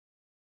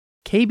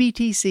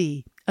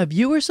KBTC, a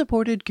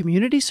viewer-supported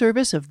community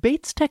service of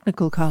Bates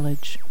Technical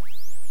College.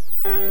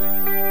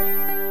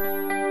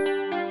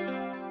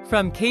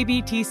 From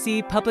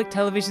KBTC Public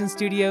Television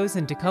Studios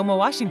in Tacoma,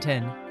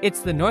 Washington, it's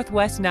the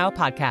Northwest Now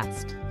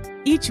podcast.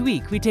 Each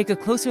week, we take a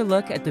closer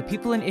look at the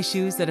people and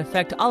issues that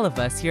affect all of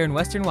us here in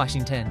Western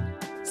Washington.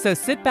 So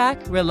sit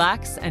back,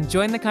 relax, and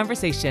join the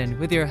conversation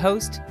with your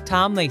host,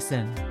 Tom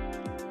Layson.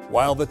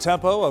 While the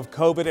tempo of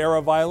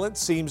COVID-era violence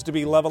seems to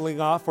be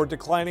leveling off or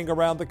declining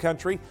around the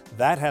country,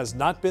 that has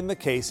not been the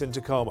case in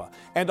Tacoma.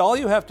 And all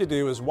you have to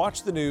do is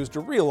watch the news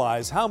to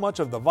realize how much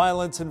of the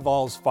violence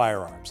involves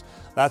firearms.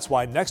 That's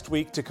why next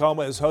week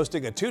Tacoma is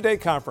hosting a two-day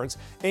conference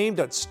aimed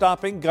at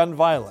stopping gun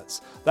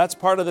violence. That's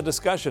part of the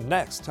discussion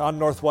next on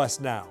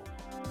Northwest Now.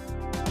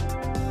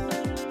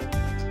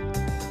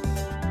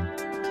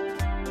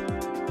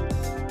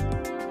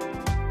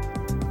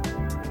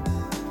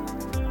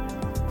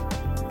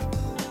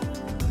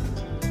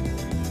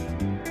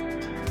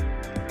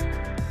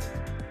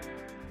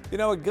 You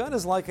know, a gun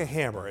is like a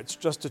hammer. It's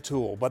just a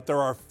tool, but there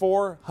are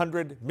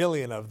 400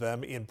 million of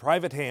them in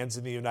private hands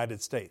in the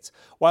United States.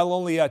 While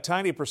only a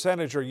tiny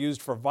percentage are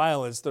used for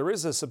violence, there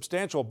is a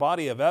substantial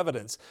body of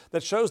evidence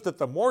that shows that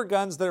the more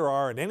guns there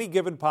are in any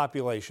given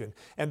population,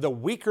 and the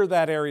weaker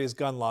that area's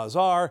gun laws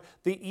are,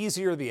 the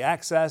easier the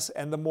access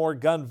and the more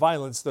gun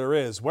violence there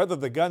is, whether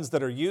the guns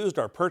that are used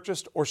are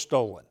purchased or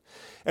stolen.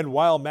 And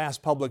while mass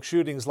public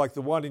shootings like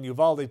the one in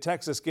Uvalde,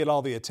 Texas get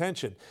all the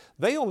attention,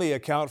 they only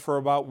account for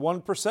about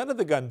 1% of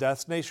the gun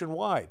deaths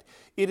nationwide.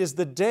 It is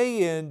the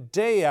day in,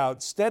 day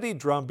out, steady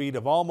drumbeat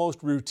of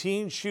almost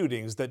routine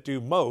shootings that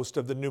do most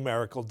of the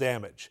numerical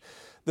damage.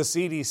 The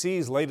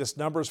CDC's latest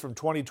numbers from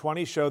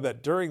 2020 show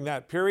that during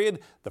that period,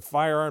 the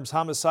firearms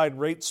homicide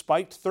rate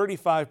spiked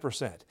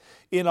 35%.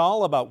 In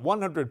all, about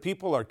 100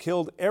 people are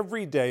killed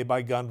every day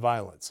by gun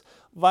violence.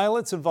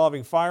 Violence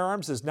involving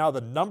firearms is now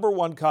the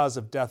 #1 cause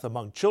of death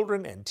among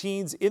children and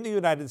teens in the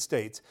United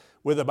States,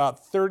 with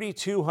about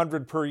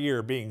 3,200 per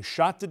year being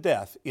shot to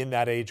death in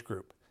that age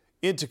group.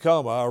 In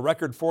Tacoma, a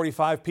record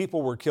 45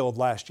 people were killed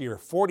last year,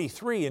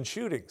 43 in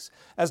shootings.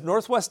 As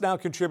Northwest Now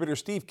contributor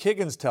Steve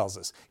Kiggins tells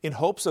us, in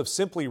hopes of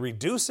simply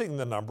reducing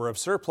the number of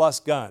surplus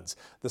guns,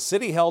 the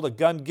city held a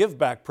gun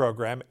give-back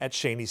program at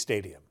Cheney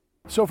Stadium.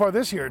 So far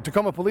this year,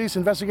 Tacoma police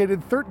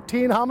investigated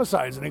 13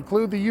 homicides and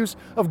include the use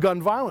of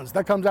gun violence.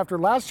 That comes after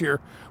last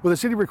year, where the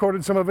city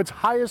recorded some of its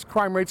highest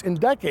crime rates in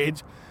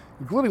decades,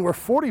 including where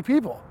 40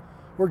 people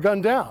were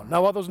gunned down.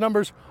 Now, while those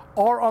numbers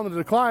are on the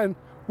decline,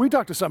 we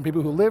talked to some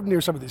people who live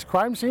near some of these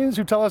crime scenes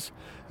who tell us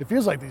it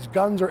feels like these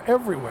guns are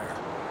everywhere.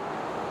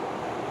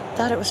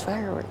 Thought it was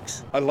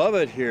fireworks. I love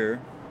it here.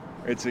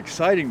 It's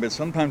exciting, but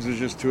sometimes it's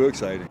just too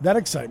exciting. That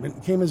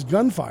excitement came as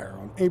gunfire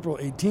on April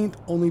 18th,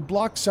 only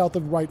blocks south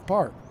of Wright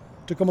Park.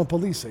 Tacoma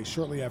police say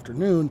shortly after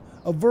noon,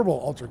 a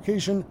verbal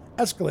altercation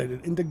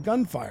escalated into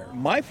gunfire.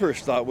 My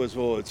first thought was,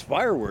 well, it's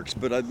fireworks,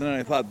 but then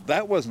I thought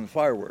that wasn't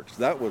fireworks,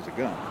 that was a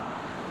gun.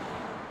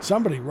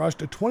 Somebody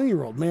rushed a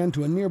 20-year-old man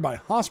to a nearby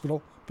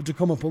hospital, but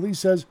Tacoma police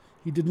says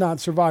he did not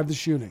survive the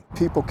shooting.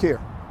 People care,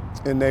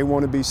 and they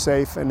want to be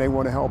safe, and they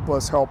want to help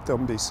us help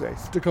them be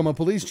safe. Tacoma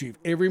Police Chief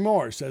Avery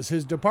Moore says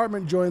his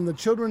department joined the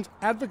Children's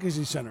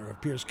Advocacy Center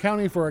of Pierce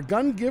County for a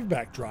gun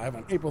give-back drive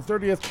on April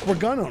 30th, where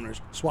gun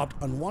owners swapped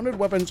unwanted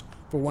weapons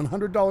for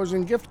 $100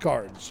 in gift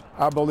cards.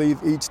 I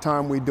believe each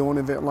time we do an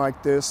event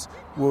like this,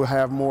 we'll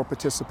have more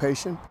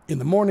participation. In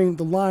the morning,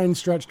 the line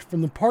stretched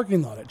from the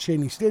parking lot at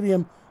Cheney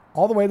Stadium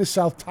all the way to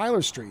South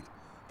Tyler Street.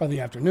 By the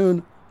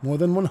afternoon, more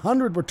than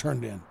 100 were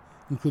turned in,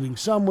 including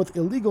some with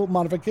illegal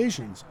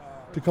modifications.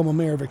 Tacoma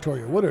Mayor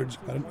Victoria Woodard's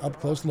got an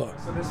up-close look.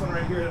 So this one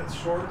right here that's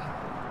short?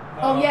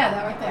 Oh yeah,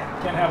 that right there.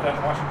 Can't have that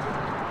in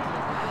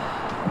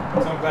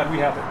Washington. So I'm glad we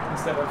have it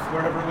instead of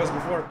wherever it was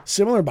before.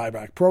 Similar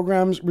buyback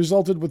programs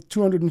resulted with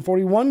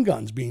 241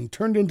 guns being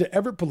turned into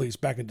Everett Police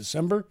back in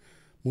December.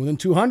 More than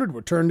 200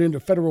 were turned into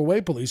Federal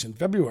Way Police in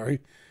February,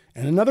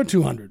 and another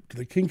 200 to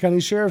the King County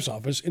Sheriff's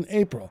Office in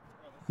April.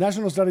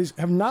 National studies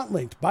have not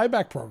linked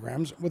buyback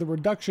programs with a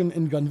reduction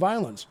in gun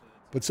violence,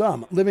 but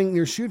some living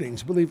near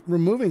shootings believe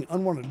removing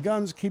unwanted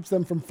guns keeps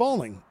them from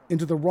falling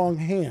into the wrong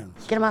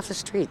hands. Get them off the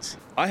streets.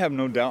 I have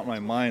no doubt in my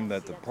mind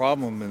that the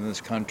problem in this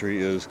country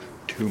is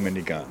too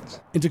many guns.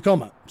 In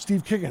Tacoma,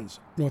 Steve Kiggins,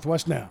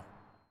 Northwest Now.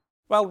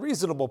 While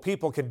reasonable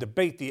people can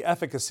debate the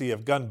efficacy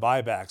of gun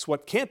buybacks,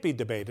 what can't be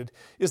debated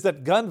is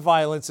that gun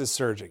violence is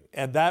surging,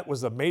 and that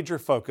was a major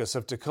focus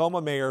of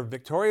Tacoma Mayor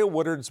Victoria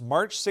Woodard's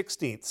March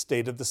 16th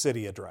State of the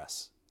City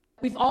address.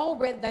 We've all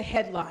read the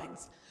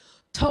headlines.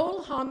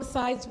 Total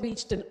homicides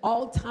reached an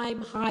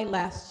all-time high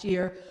last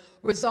year,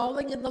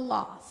 resulting in the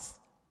loss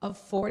of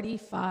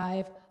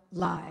 45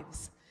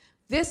 lives.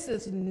 This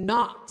is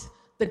not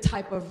the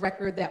type of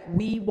record that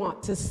we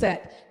want to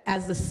set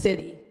as a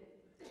city.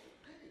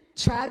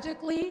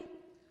 Tragically,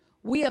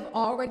 we have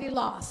already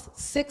lost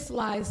 6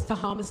 lives to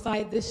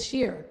homicide this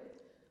year,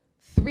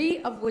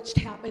 3 of which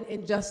happened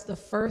in just the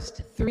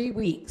first 3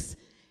 weeks,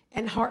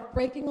 and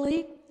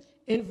heartbreakingly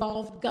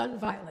involved gun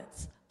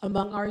violence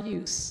among our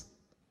youth.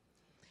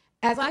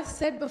 As I've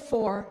said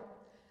before,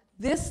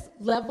 This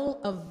level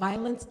of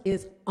violence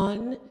is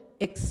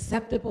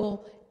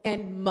unacceptable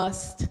and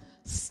must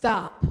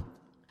stop.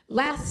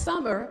 Last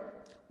summer,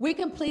 we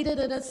completed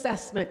an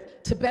assessment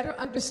to better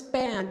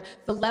understand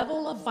the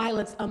level of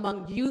violence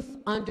among youth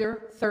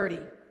under 30.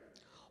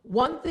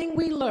 One thing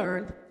we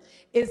learned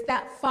is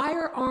that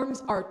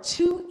firearms are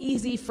too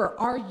easy for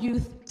our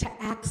youth to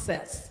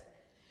access.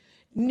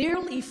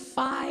 Nearly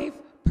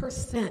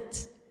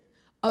 5%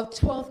 of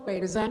 12th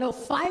graders, I know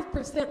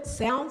 5%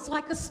 sounds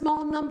like a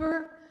small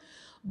number,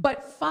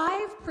 but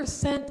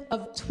 5%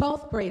 of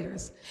 12th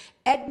graders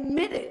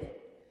admitted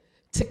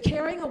to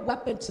carrying a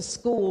weapon to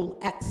school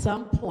at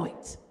some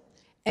point.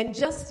 And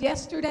just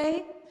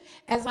yesterday,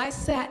 as I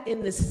sat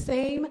in the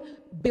same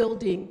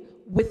building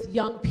with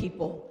young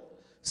people,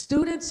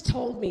 students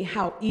told me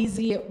how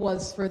easy it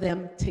was for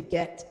them to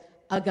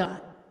get a gun.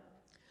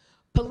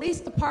 Police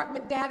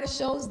department data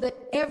shows that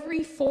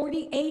every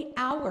 48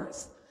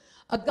 hours,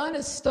 a gun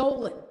is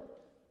stolen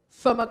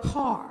from a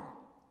car,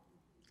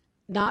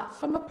 not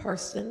from a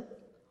person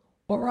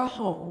or a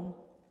home,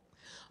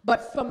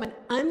 but from an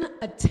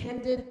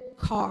unattended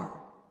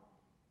car.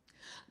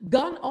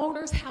 Gun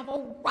owners have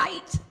a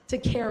right to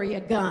carry a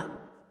gun,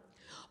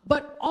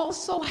 but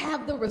also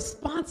have the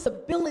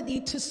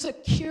responsibility to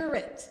secure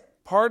it.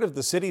 Part of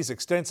the city's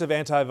extensive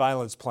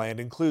anti-violence plan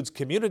includes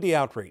community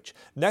outreach.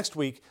 Next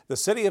week, the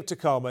city of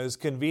Tacoma is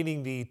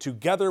convening the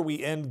Together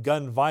We End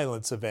Gun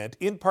Violence event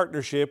in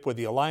partnership with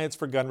the Alliance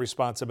for Gun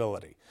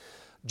Responsibility.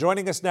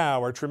 Joining us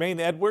now are Tremaine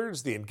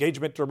Edwards, the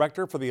Engagement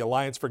Director for the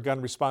Alliance for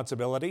Gun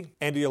Responsibility,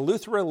 and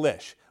Eleuthera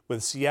Lish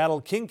with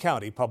Seattle King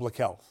County Public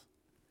Health.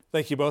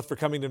 Thank you both for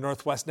coming to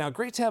Northwest Now.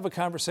 Great to have a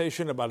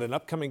conversation about an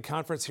upcoming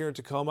conference here in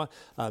Tacoma.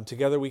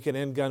 Together We Can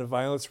End Gun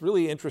Violence.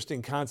 Really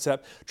interesting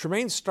concept.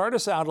 Tremaine, start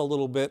us out a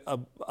little bit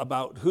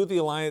about who the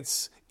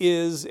Alliance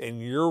is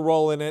and your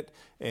role in it,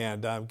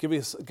 and give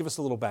us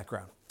a little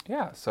background.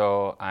 Yeah,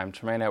 so I'm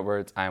Tremaine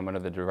Edwards. I'm one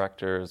of the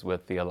directors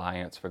with the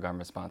Alliance for Gun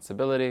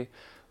Responsibility,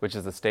 which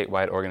is a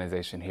statewide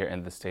organization here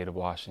in the state of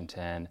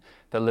Washington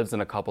that lives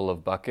in a couple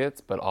of buckets,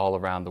 but all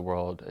around the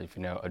world,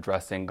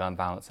 addressing gun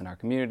violence in our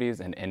communities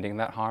and ending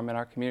that harm in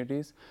our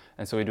communities.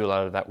 And so we do a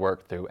lot of that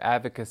work through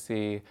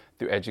advocacy,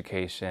 through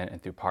education,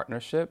 and through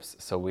partnerships.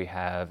 So we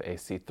have a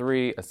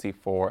C3, a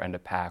C4, and a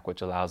PAC,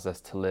 which allows us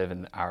to live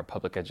in our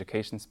public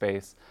education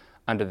space.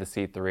 Under the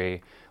C3,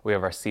 we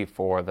have our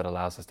C4 that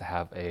allows us to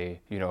have a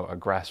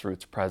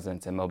grassroots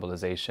presence and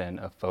mobilization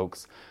of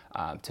folks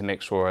to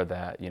make sure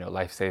that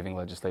life-saving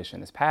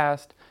legislation is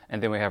passed.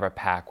 And then we have our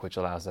PAC, which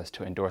allows us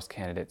to endorse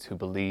candidates who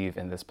believe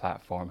in this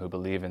platform, who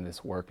believe in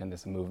this work and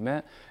this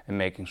movement, and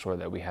making sure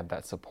that we have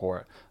that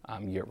support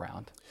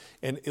year-round.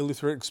 And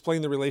Eleuthera,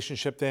 explain the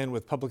relationship then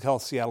with Public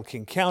Health Seattle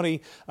King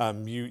County.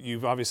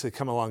 You've obviously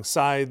come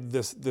alongside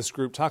this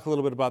group. Talk a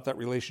little bit about that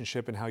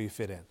relationship and how you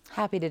fit in.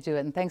 Happy to do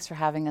it, and thanks for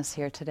having us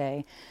here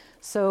today.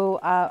 So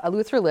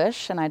Eleuthera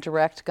Lish, and I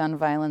direct gun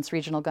violence,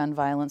 regional gun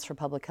violence for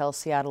Public Health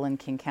Seattle and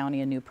King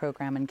County, a new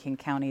program in King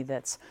County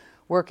that's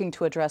working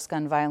to address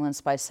gun violence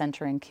by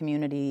centering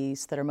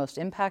communities that are most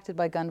impacted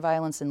by gun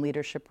violence in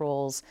leadership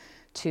roles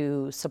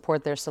to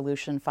support their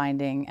solution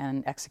finding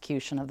and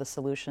execution of the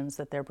solutions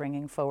that they're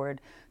bringing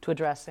forward to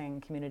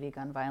addressing community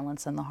gun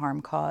violence and the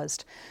harm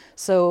caused.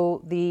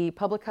 So the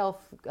public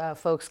health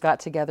folks got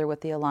together with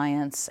the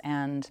Alliance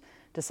and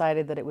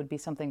decided that it would be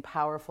something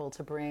powerful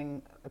to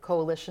bring a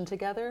coalition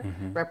together,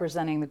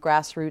 representing the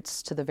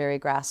grassroots to the very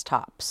grass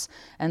tops.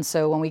 And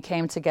so when we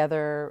came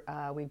together,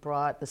 we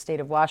brought the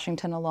state of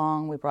Washington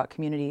along, we brought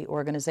community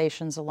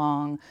organizations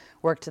along,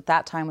 worked at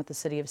that time with the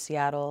city of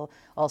Seattle,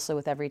 also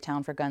with Every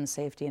Town for Gun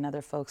Safety and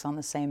other folks on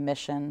the same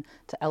mission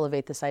to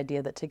elevate this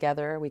idea that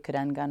together we could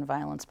end gun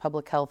violence.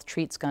 Public health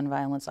treats gun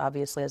violence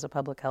obviously as a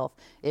public health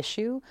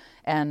issue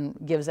and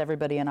gives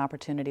everybody an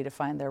opportunity to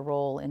find their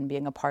role in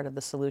being a part of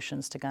the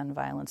solutions to gun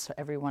violence. So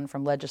everyone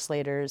from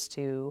legislators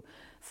to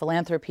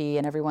philanthropy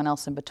and everyone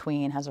else in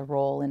between has a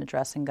role in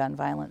addressing gun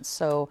violence.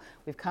 So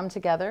we've come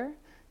together.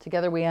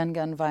 Together We End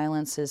Gun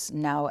Violence is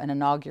now an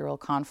inaugural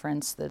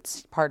conference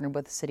that's partnered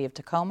with the city of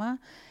Tacoma,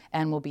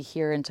 and we'll be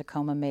here in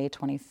Tacoma May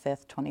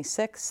 25th,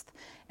 26th,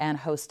 and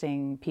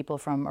hosting people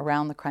from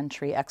around the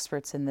country,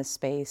 experts in this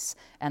space,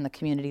 and the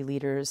community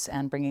leaders,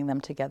 and bringing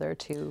them together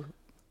to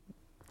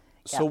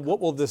So what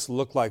will this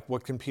look like?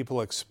 What can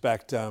people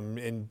expect?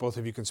 And both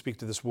of you can speak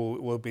to this.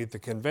 Will it be at the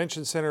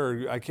convention center?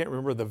 Or I can't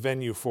remember the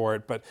venue for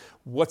it, but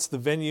what's the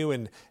venue,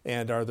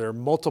 and are there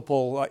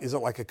multiple, is it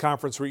like a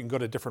conference where you can go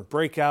to different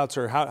breakouts,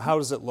 or how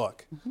does it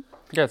look?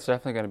 Yeah, it's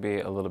definitely going to be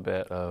a little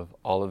bit of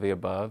all of the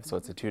above. So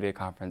it's a 2-day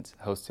conference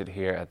hosted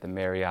here at the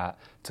Marriott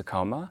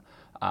Tacoma.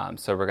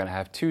 So we're going to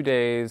have 2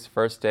 days.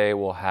 First day,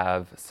 we'll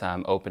have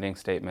some opening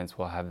statements.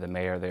 We'll have the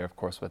mayor there, of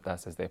course, with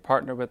us as they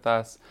partner with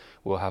us.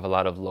 We'll have a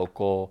lot of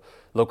local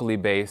locally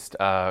based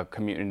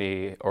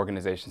community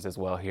organizations as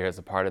well here as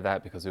a part of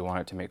that, because we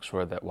wanted to make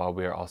sure that while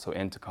we are also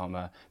in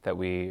Tacoma, that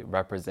we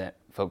represent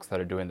folks that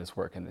are doing this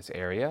work in this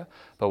area.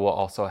 But we'll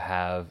also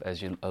have,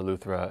 as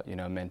Eleuthera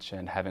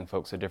mentioned, having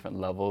folks at different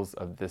levels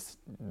of this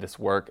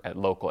work at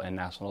local and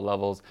national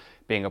levels,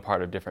 being a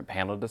part of different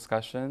panel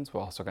discussions.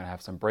 We're also going to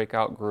have some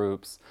breakout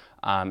groups.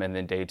 And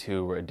then day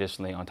 2, we're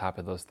additionally, on top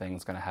of those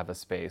things, going to have a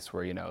space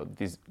where,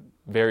 these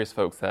various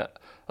folks that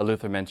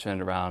Eleuthera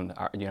mentioned around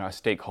our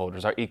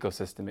stakeholders, our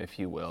ecosystem, if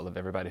you will, of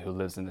everybody who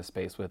lives in the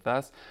space with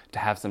us, to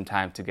have some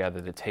time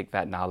together to take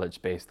that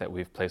knowledge base that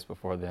we've placed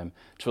before them,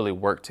 to really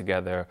work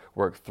together,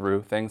 work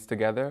through things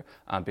together,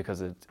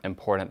 because it's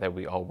important that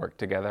we all work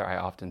together. I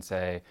often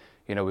say,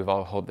 we've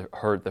all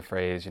heard the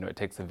phrase, it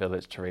takes a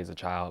village to raise a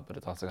child, but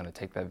it's also going to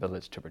take that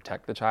village to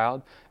protect the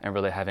child. And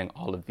really having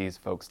all of these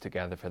folks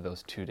together for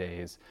those 2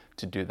 days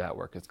to do that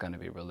work is going to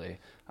be really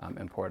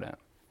important.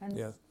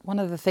 And one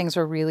of the things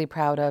we're really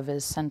proud of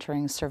is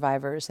centering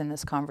survivors in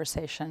this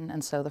conversation.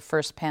 And so the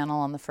first panel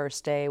on the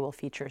first day will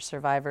feature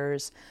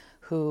survivors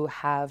who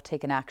have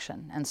taken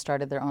action and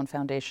started their own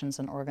foundations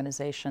and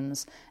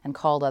organizations and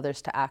called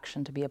others to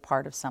action to be a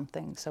part of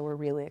something. So we're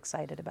really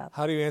excited about that.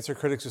 How do you answer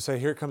critics who say,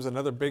 here comes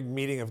another big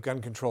meeting of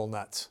gun control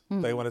nuts?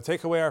 They want to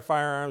take away our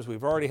firearms.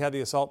 We've already had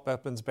the assault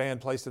weapons ban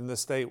placed in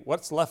this state.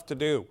 What's left to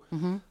do?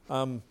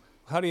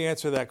 How do you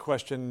answer that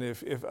question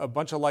if a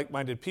bunch of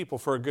like-minded people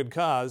for a good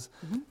cause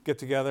get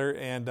together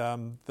and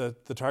the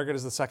target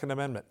is the Second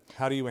Amendment?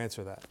 How do you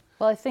answer that?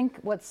 Well, I think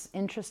what's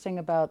interesting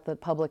about the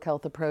public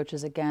health approach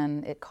is,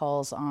 again, it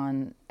calls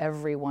on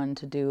everyone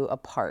to do a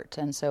part.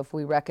 And so if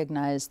we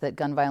recognize that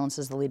gun violence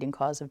is the leading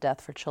cause of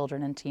death for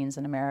children and teens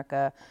in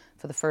America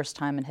for the first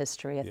time in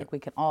history, I think we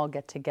can all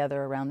get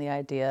together around the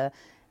idea,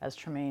 as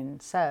Tremaine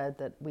said,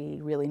 that we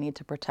really need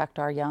to protect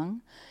our young.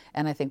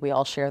 And I think we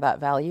all share that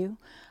value.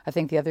 I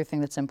think the other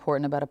thing that's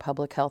important about a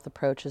public health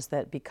approach is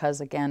that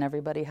because, again,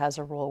 everybody has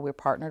a role, we're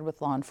partnered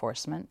with law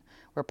enforcement,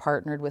 we're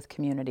partnered with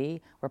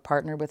community, we're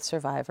partnered with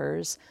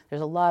survivors.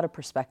 There's a lot of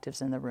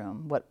perspectives in the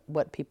room.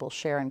 What people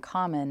share in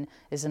common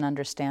is an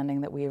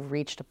understanding that we have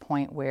reached a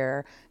point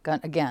where,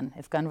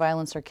 if gun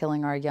violence are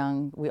killing our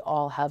young, we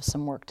all have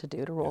some work to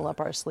do to roll up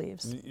our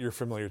sleeves. You're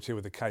familiar, too,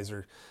 with the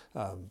Kaiser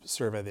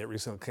survey that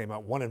recently came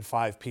out. 1 in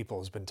 5 people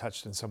has been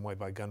touched in some way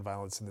by gun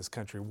violence in this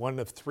country. 1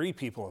 of 3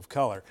 people of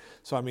color.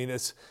 So, I mean,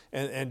 it's,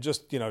 and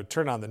just,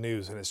 turn on the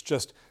news and it's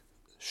just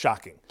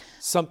shocking.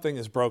 Something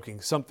is broken,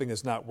 something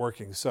is not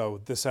working. So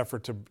this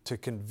effort to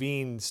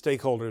convene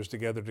stakeholders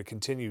together to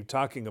continue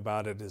talking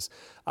about it is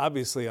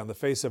obviously, on the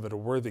face of it, a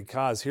worthy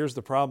cause. Here's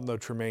the problem, though,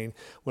 Tremaine.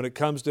 When it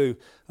comes to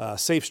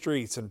Safe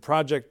Streets and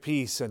Project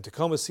Peace and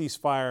Tacoma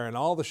Ceasefire and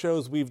all the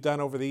shows we've done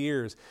over the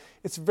years,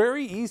 it's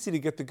very easy to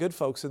get the good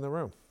folks in the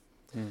room.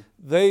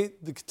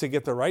 To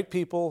get the right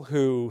people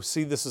who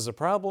see this as a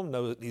problem,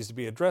 know it needs to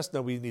be addressed,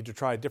 know we need to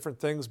try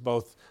different things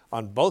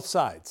on both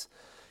sides.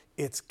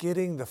 It's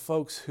getting the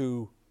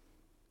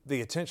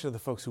attention of the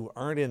folks who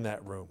aren't in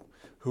that room,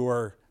 who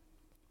are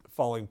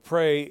falling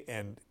prey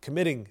and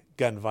committing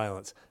gun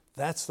violence.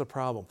 That's the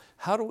problem.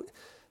 How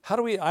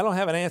do we, I don't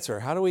have an answer.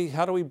 How do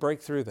we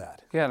break through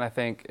that? Yeah, and I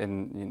think,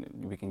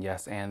 we can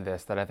yes and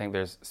this, that I think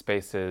there's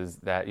spaces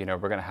that, we're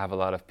going to have a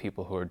lot of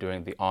people who are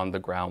doing the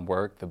on-the-ground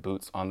work, the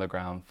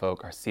boots-on-the-ground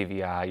folk, our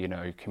CVI,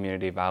 your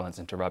community violence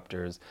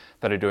interrupters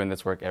that are doing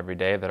this work every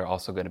day, that are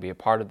also going to be a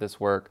part of this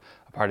work,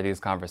 a part of these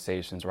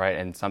conversations, right?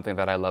 And something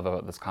that I love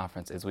about this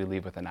conference is we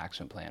leave with an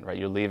action plan, right?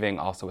 You're leaving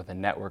also with a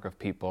network of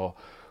people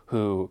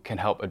who can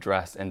help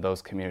address in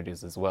those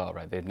communities as well,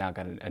 right? They've now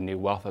got a new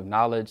wealth of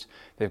knowledge,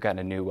 they've gotten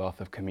a new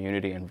wealth of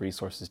community and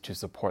resources to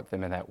support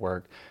them in that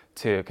work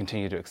to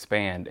continue to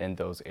expand in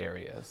those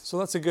areas. So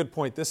that's a good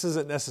point. This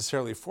isn't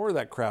necessarily for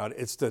that crowd.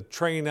 It's to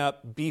train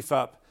up, beef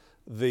up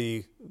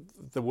the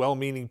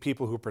well-meaning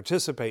people who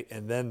participate,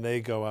 and then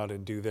they go out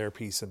and do their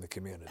piece in the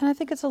community. And I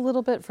think it's a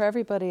little bit for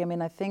everybody. I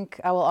mean, I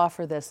think I will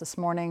offer this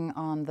morning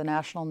on the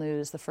national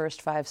news. The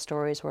first 5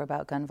 stories were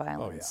about gun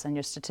violence, and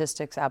your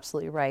statistics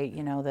absolutely right.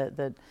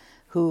 The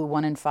who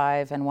 1 in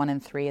 5 and 1 in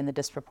 3 and the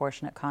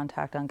disproportionate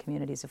contact on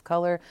communities of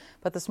color.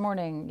 But this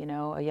morning,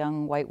 a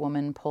young white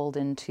woman pulled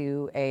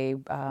into a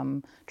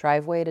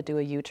driveway to do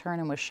a U-turn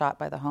and was shot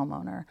by the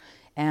homeowner.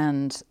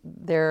 And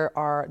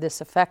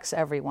this affects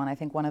everyone. I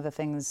think one of the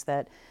things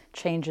that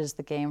changes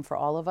the game for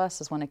all of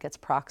us is when it gets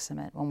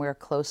proximate, when we're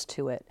close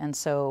to it. And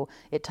so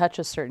it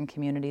touches certain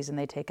communities and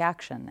they take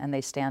action and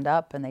they stand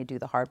up and they do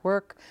the hard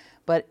work.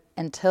 But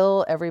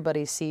until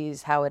everybody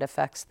sees how it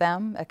affects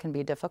them, it can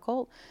be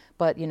difficult.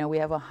 But, we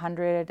have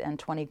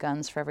 120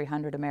 guns for every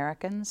 100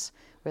 Americans.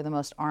 We're the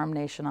most armed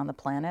nation on the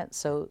planet.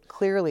 So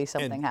clearly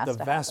something has to happen. And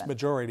the vast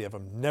majority of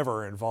them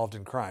never involved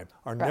in crime,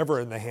 are never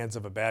in the hands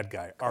of a bad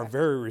guy, are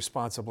very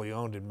responsibly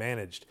owned and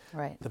managed.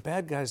 Right. The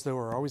bad guys, though,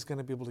 are always going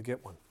to be able to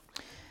get one.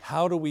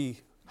 How do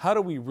we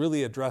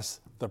really address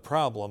the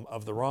problem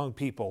of the wrong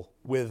people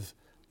with,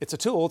 it's a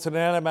tool, it's an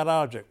inanimate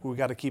object. We've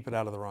got to keep it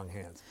out of the wrong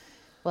hands.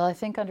 Well, I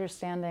think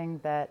understanding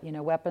that,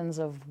 weapons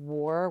of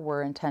war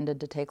were intended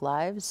to take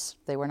lives.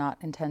 They were not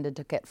intended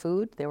to get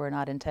food. They were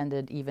not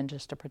intended even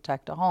just to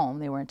protect a home.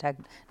 They were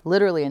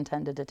literally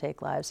intended to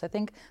take lives. So I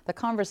think the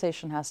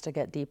conversation has to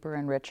get deeper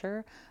and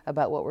richer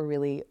about what we're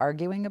really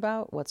arguing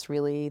about, what's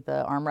really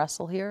the arm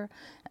wrestle here,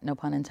 no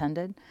pun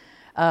intended.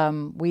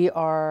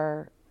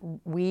 Our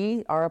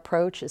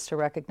approach is to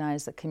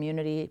recognize that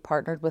community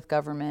partnered with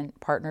government,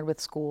 partnered with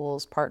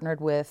schools, partnered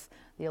with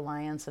the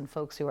Alliance and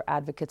folks who are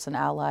advocates and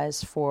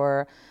allies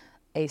for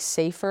a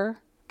safer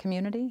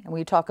community. And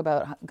we talk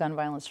about gun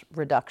violence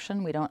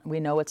reduction. We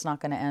know it's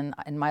not going to end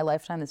in my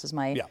lifetime. This is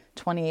my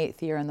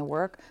 28th year in the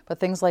work. But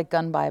things like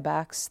gun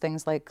buybacks,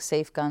 things like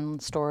safe gun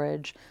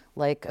storage,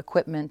 like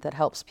equipment that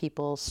helps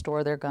people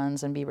store their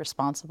guns and be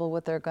responsible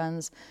with their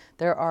guns.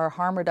 There are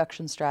harm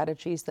reduction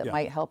strategies that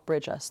might help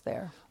bridge us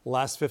there.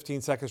 Last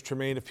 15 seconds,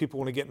 Tremaine. If people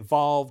want to get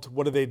involved,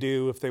 what do they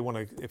do if they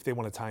want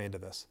to tie into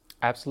this?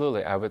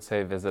 Absolutely. I would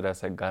say visit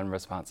us at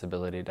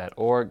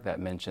gunresponsibility.org. That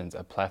mentions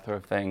a plethora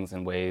of things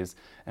and ways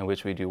in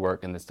which we do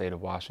work in the state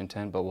of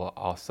Washington, but we'll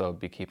also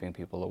be keeping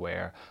people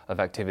aware of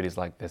activities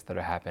like this that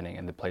are happening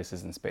in the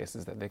places and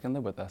spaces that they can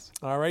live with us.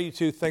 All right, you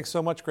two, thanks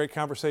so much. Great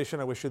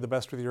conversation. I wish you the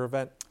best with your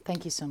event.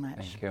 Thank you so much.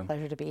 Thank you.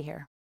 Pleasure to be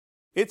here.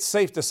 It's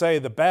safe to say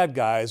the bad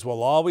guys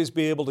will always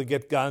be able to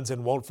get guns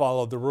and won't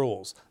follow the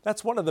rules.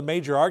 That's one of the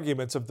major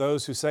arguments of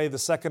those who say the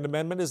Second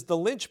Amendment is the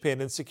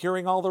linchpin in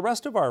securing all the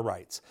rest of our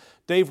rights.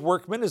 Dave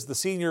Workman is the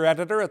senior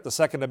editor at the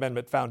Second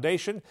Amendment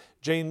Foundation.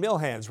 Jane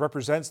Milhans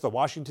represents the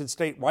Washington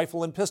State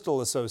Rifle and Pistol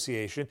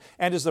Association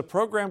and is the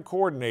program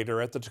coordinator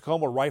at the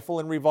Tacoma Rifle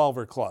and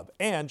Revolver Club.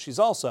 And she's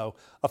also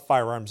a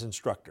firearms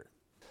instructor.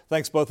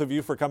 Thanks, both of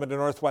you, for coming to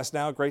Northwest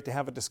Now. Great to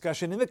have a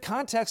discussion in the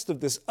context of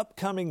this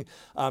upcoming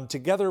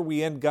Together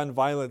We End Gun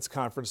Violence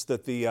conference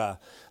that the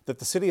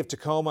city of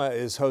Tacoma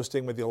is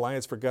hosting with the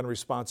Alliance for Gun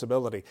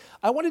Responsibility.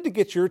 I wanted to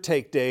get your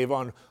take, Dave,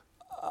 on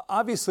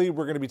obviously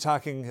we're going to be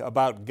talking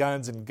about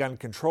guns and gun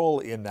control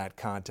in that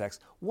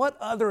context. What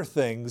other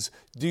things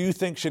do you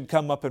think should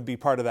come up and be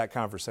part of that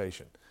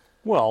conversation?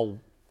 Well,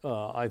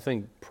 I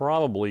think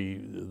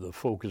probably the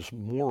focus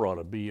more ought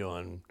to be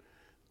on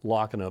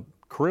locking up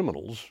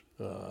criminals,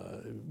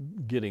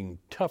 getting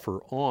tougher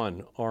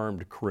on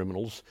armed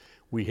criminals.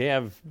 We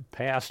have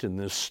passed in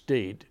this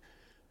state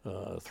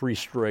 3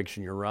 strikes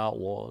and you're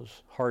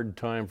outlaws, hard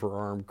time for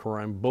armed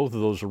crime. Both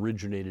of those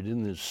originated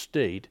in this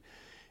state,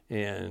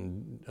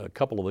 and a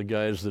couple of the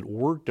guys that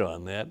worked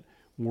on that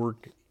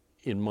work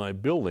in my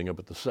building up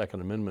at the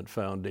Second Amendment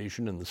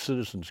Foundation and the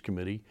Citizens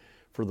Committee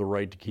for the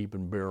Right to Keep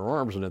and Bear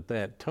Arms. And at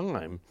that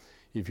time,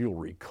 if you'll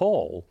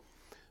recall,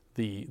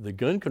 the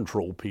gun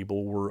control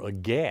people were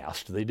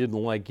aghast. They didn't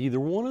like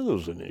either one of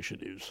those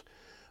initiatives.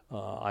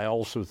 I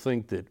also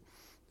think that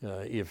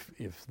if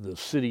the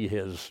city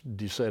has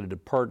decided to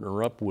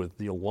partner up with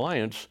the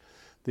Alliance,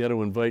 they ought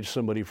to invite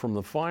somebody from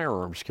the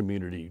firearms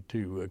community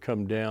to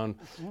come down,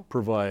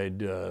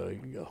 provide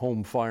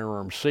home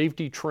firearm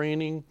safety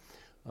training,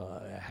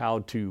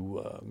 how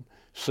to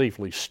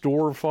safely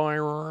store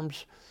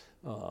firearms,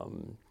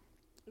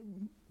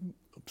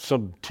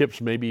 some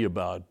tips maybe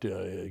about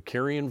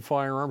carrying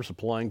firearms,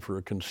 applying for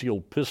a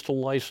concealed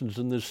pistol license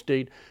in this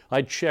state.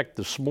 I checked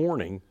this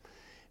morning,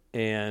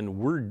 and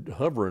we're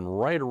hovering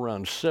right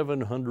around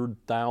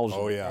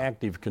 700,000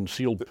 active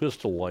concealed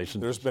pistol licenses.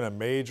 There's been a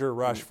major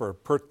rush for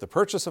the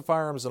purchase of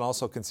firearms and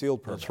also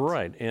concealed permits. That's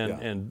right,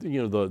 and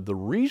the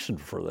reason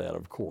for that,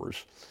 of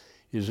course,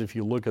 is if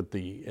you look at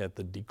the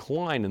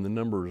decline in the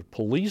number of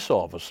police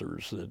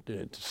officers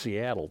at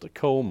Seattle,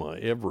 Tacoma,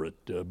 Everett,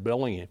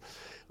 Bellingham,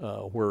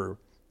 where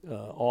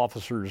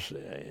officers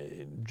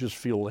just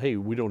feel, hey,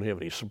 we don't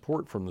have any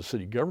support from the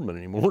city government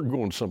anymore. We're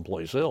going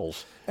someplace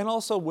else. And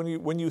also,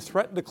 when you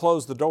threaten to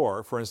close the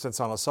door, for instance,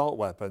 on assault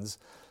weapons,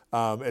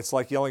 it's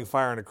like yelling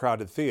fire in a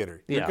crowded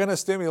theater. You're going to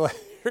stimulate.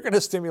 You're going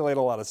to stimulate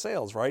a lot of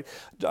sales, right?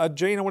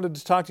 Jane, I wanted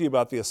to talk to you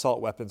about the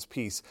assault weapons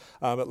piece.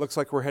 It looks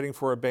like we're heading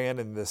for a ban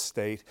in this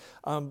state.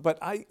 But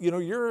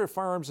you're a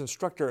firearms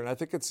instructor, and I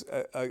think it's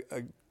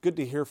good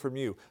to hear from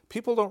you.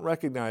 People don't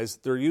recognize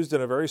they're used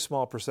in a very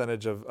small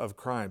percentage of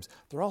crimes.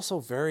 They're also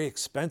very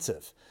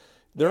expensive.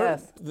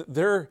 People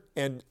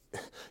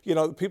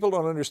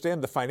don't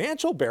understand the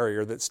financial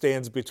barrier that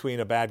stands between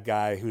a bad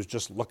guy who's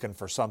just looking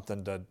for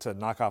something to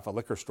knock off a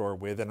liquor store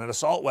with and an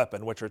assault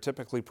weapon, which are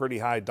typically pretty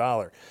high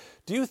dollar.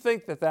 Do you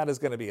think that is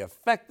going to be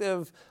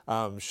effective?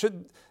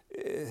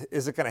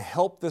 Is it going to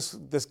help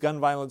this gun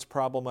violence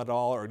problem at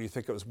all, or do you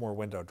think it was more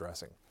window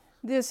dressing?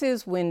 This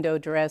is window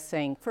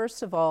dressing.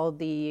 First of all,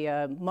 the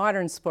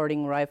modern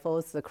sporting rifle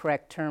is the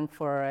correct term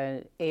for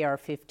an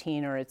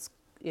AR-15, or it's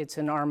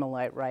an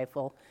Armalite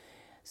rifle.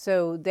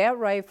 So that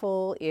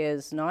rifle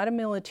is not a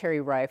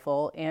military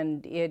rifle,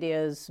 and it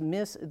is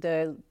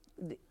the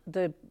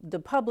the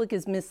public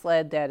is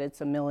misled that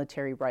it's a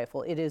military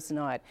rifle. It is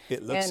not.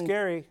 It looks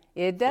scary.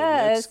 It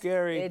does. It looks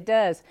scary. It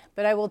does.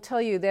 But I will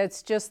tell you,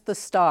 that's just the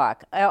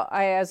stock.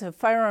 I as a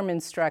firearm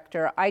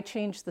instructor, I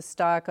change the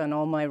stock on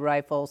all my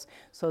rifles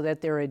so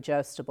that they're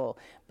adjustable.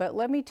 But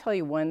let me tell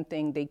you one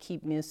thing they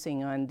keep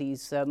missing on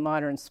these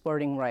modern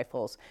sporting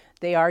rifles.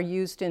 They are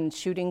used in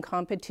shooting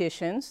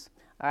competitions.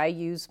 I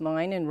use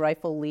mine in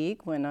Rifle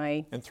League when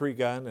I... And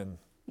 3-gun and...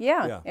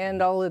 Yeah,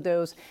 and all of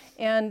those.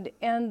 And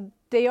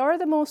they are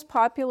the most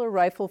popular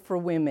rifle for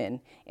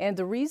women. And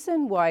the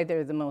reason why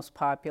they're the most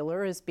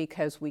popular is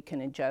because we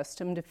can adjust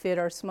them to fit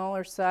our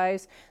smaller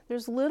size.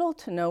 There's little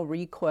to no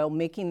recoil,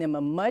 making them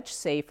a much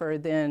safer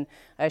than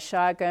a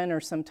shotgun, or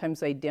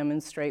sometimes I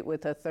demonstrate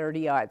with a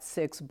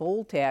 30-06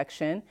 bolt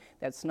action.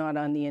 That's not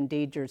on the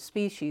endangered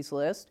species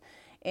list.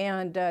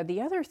 And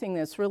the other thing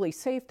that's really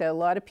safe that a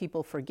lot of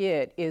people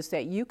forget is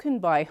that you can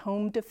buy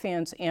home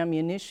defense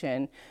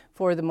ammunition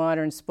for the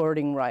modern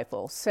sporting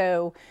rifle.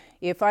 So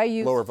if I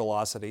use... Lower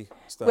velocity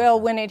stuff? Well,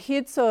 when it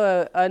hits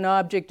an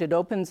object, it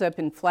opens up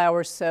in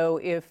flowers. So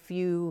if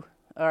you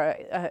are,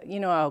 you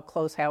know how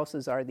close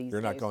houses are these days.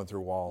 You're not going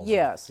through walls.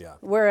 Yes. Yeah.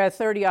 Where a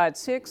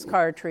 30-06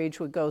 cartridge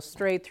would go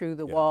straight through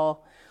the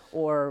wall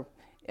or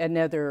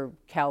another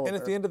caliber. And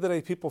at the end of the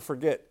day, people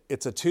forget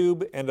it's a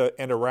tube and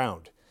a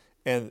round.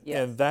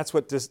 And that's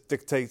what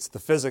dictates the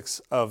physics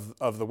of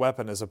the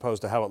weapon as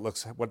opposed to how it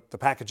looks, what the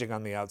packaging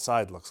on the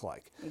outside looks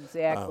like.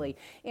 Exactly.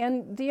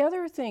 And the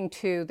other thing,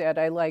 too, that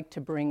I like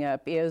to bring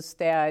up is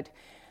that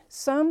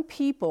some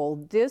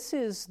people, this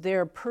is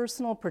their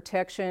personal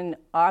protection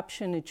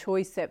option, a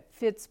choice that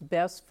fits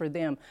best for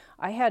them.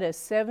 I had a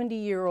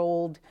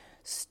 70-year-old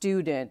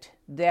student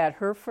that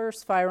her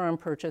first firearm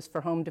purchase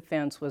for home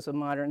defense was a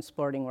modern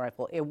sporting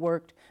rifle. It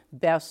worked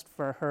best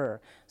for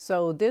her.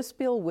 So this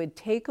bill would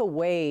take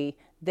away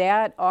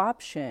that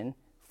option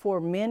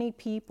for many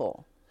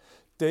people.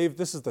 Dave,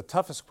 this is the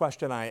toughest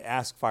question I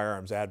ask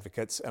firearms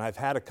advocates, and I've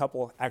had a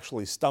couple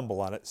actually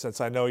stumble on it. Since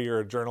I know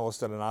you're a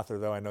journalist and an author,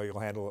 though, I know you'll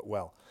handle it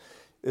well.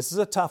 This is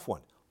a tough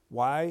one.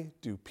 Why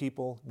do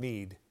people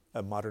need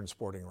a modern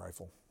sporting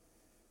rifle?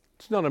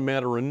 It's not a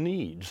matter of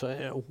needs.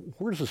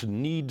 Where does this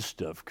need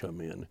stuff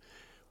come in?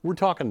 We're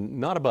talking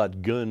not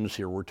about guns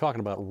here, we're talking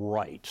about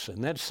rights.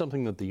 And that's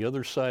something that the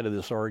other side of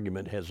this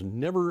argument has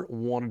never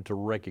wanted to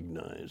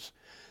recognize.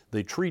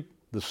 They treat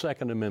the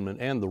Second Amendment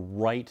and the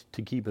right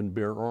to keep and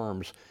bear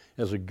arms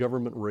as a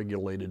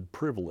government-regulated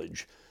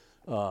privilege.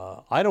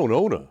 I don't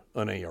own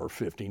an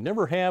AR-15,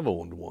 never have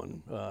owned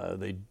one.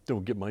 They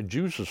don't get my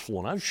juices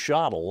flowing. I've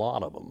shot a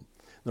lot of them.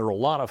 They're a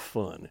lot of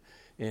fun.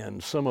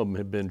 And some of them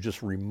have been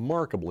just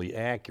remarkably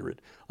accurate.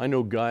 I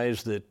know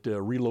guys that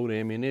reload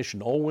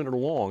ammunition all winter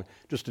long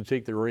just to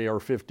take their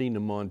AR-15 to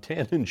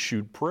Montana and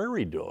shoot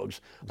prairie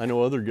dogs. I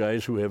know other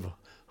guys who have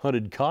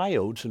hunted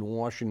coyotes in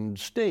Washington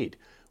State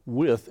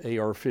with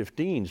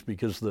AR-15s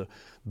because the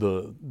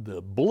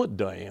bullet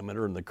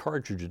diameter in the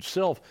cartridge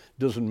itself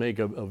doesn't make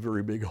a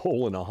very big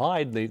hole in a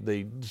hide.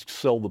 They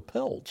sell the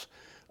pelts.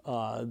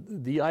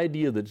 The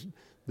idea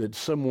that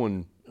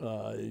someone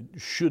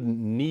shouldn't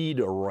need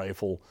a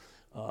rifle.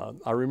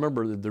 I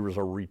remember that there was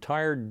a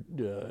retired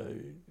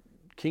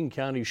King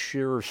County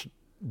Sheriff's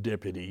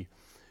deputy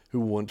who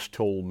once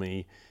told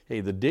me,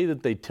 hey, the day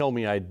that they tell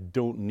me I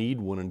don't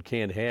need one and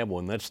can't have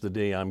one, that's the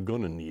day I'm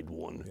going to need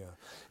one. Yeah.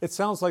 It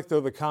sounds like, though,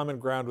 the common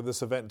ground with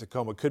this event in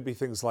Tacoma could be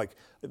things like,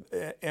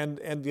 and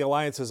the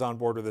Alliance is on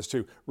board with this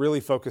too,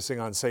 really focusing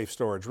on safe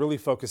storage, really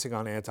focusing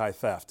on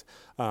anti-theft.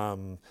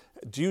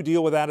 Do you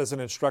deal with that as an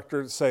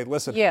instructor? Say,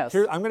 listen, yes.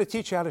 Here, I'm going to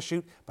teach you how to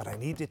shoot, but I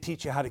need to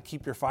teach you how to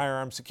keep your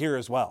firearm secure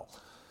as well.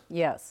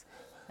 Yes.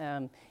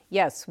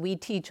 Yes, we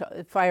teach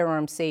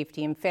firearm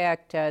safety. In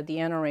fact, the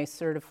NRA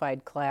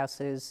certified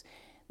classes,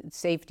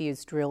 safety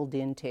is drilled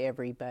into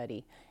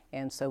everybody.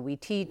 And so we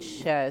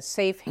teach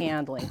safe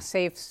handling,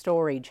 safe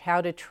storage,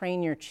 how to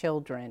train your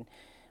children.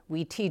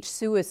 We teach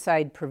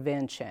suicide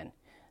prevention.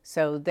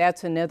 So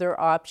that's another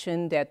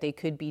option that they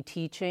could be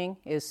teaching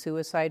is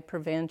suicide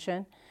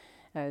prevention.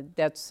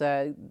 That's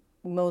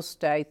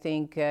most, I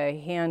think,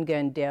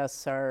 handgun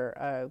deaths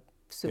are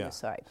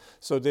suicide. Yeah.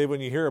 So, Dave,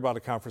 when you hear about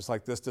a conference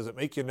like this, does it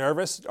make you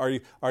nervous?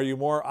 Are you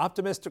more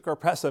optimistic or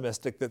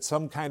pessimistic that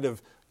some kind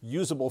of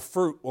usable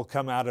fruit will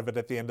come out of it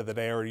at the end of the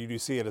day, or do you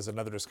see it as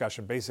another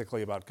discussion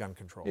basically about gun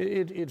control?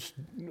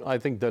 I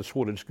think that's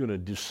what it's going to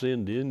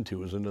descend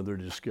into, is another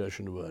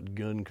discussion about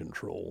gun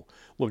control.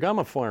 Look, I'm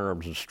a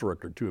firearms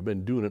instructor too. I've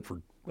been doing it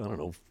for, I don't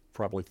know,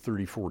 probably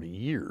 30, 40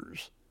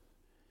 years.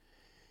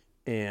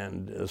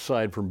 And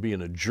aside from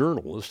being a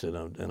journalist and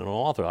an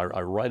author,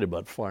 I write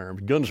about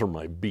firearms. Guns are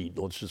my beat.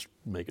 Let's just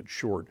make it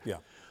short. Yeah.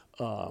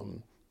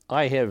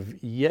 I have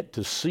yet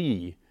to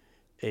see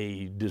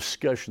a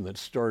discussion that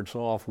starts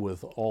off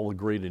with all the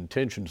great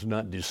intentions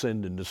not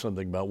descend into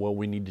something about, well,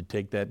 we need to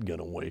take that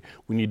gun away.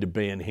 We need to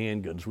ban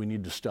handguns. We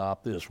need to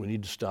stop this. We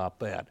need to stop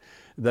that.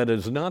 That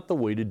is not the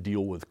way to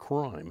deal with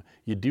crime.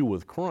 You deal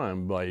with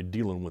crime by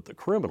dealing with the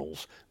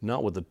criminals,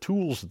 not with the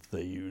tools that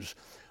they use.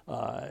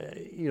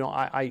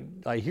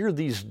 I hear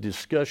these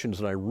discussions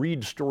and I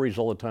read stories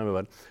all the time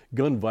about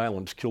gun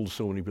violence killed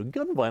so many people.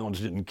 Gun violence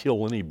didn't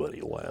kill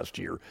anybody last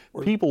year.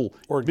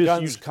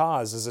 Guns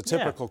cause is a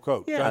typical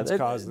quote. Yeah, Guns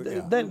cause.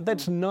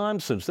 That's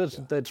nonsense.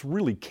 That's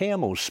really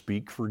camo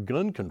speak for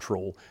gun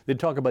control. They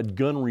talk about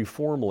gun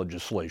reform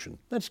legislation.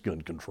 That's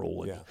gun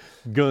control.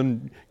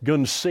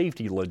 Gun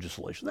safety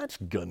legislation. That's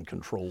gun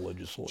control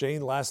legislation.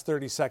 Jane, last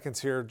 30 seconds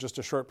here, just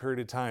a short period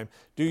of time.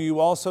 Do you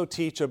also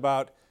teach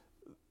about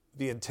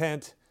the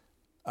intent,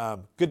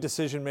 good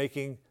decision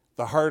making,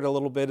 the heart a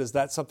little bit? Is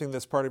that something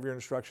that's part of your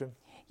instruction?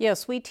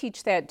 Yes, we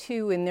teach that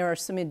too, and there are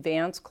some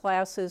advanced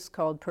classes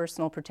called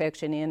Personal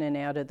Protection in and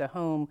Out of the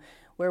Home,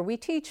 where we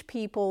teach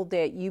people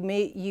that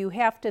you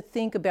have to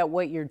think about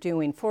what you're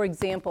doing. For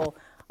example,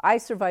 I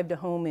survived a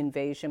home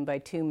invasion by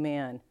 2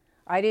 men.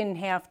 I didn't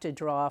have to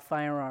draw a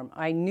firearm.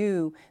 I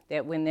knew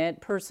that when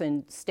that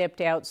person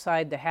stepped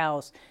outside the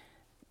house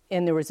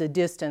and there was a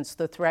distance,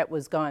 the threat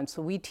was gone.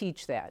 So we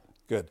teach that.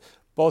 Good.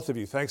 Both of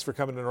you, thanks for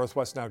coming to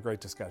Northwest Now.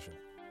 Great discussion.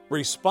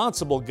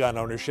 Responsible gun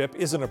ownership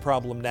isn't a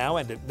problem now,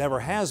 and it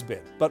never has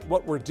been, but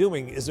what we're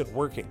doing isn't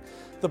working.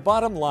 The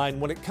bottom line,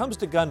 when it comes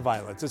to gun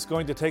violence, it's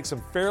going to take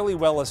some fairly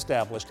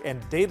well-established and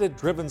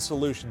data-driven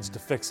solutions to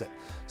fix it.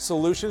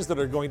 Solutions that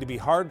are going to be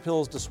hard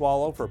pills to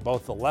swallow for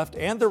both the left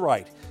and the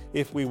right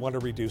if we want to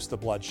reduce the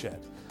bloodshed.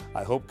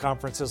 I hope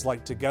conferences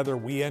like Together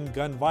We End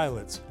Gun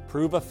Violence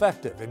prove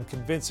effective in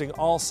convincing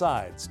all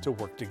sides to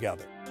work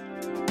together.